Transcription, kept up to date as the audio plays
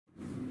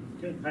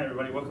Good. Hi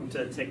everybody, welcome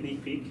to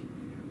Technique Peek.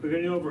 We're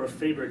going to go over a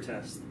FABER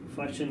test,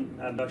 flexion,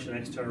 abduction,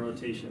 external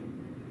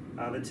rotation.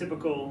 The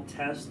typical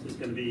test is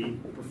going to be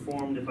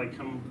performed if I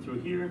come through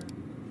here,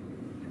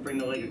 bring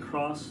the leg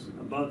across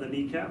above the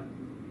kneecap,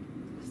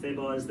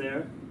 stabilize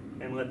there,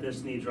 and let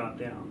this knee drop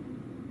down.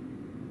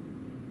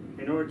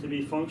 In order to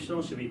be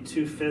functional, it should be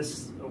 2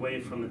 fists away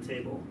from the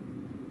table.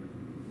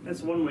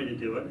 That's one way to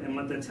do it, and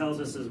what that tells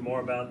us is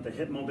more about the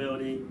hip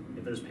mobility,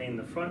 if there's pain in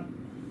the front,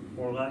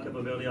 or lack of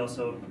mobility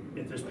also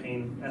if there's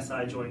pain,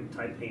 SI joint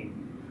type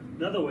pain.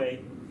 Another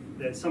way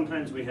that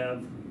sometimes we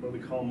have what we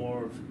call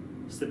more of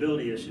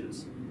stability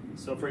issues.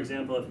 So for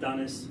example, if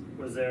Dennis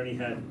was there and he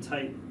had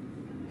tight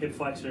hip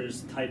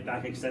flexors, tight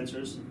back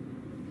extensors,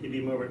 he'd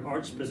be more of an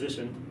arched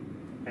position,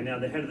 and now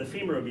the head of the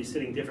femur would be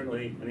sitting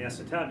differently in the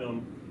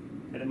acetabulum,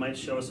 and it might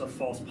show us a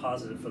false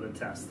positive for the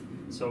test.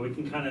 So we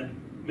can kind of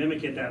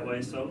mimic it that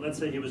way. So let's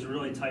say he was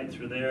really tight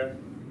through there,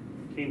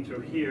 came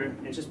through here,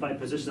 and just by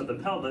position of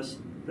the pelvis,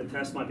 the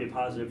test might be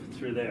positive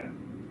through there.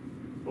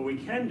 What we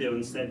can do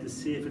instead to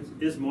see if it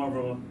is more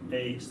of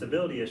a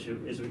stability issue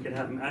is we can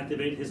have him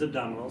activate his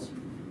abdominals.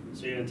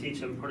 So you're going to teach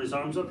him put his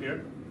arms up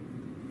here,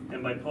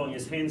 and by pulling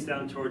his hands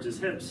down towards his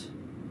hips,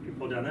 if you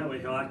pull down that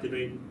way, he'll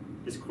activate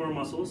his core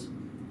muscles.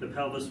 The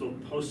pelvis will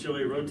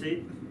posteriorly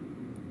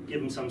rotate,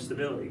 give him some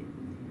stability.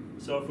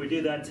 So if we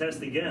do that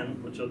test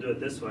again, which I'll do it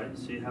this way,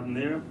 so you have him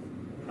there,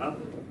 up,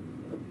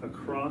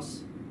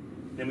 across,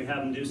 then we have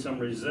him do some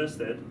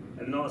resisted,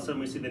 and then all of a sudden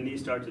we see the knee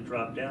start to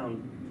drop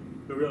down.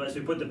 We realize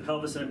we put the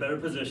pelvis in a better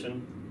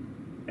position,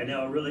 and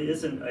now it really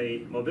isn't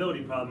a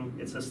mobility problem,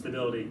 it's a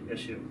stability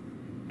issue,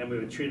 and we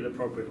would treat it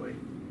appropriately.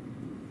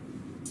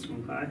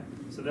 Okay,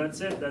 so that's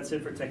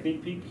it for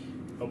Technique Peek.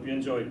 Hope you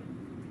enjoyed it.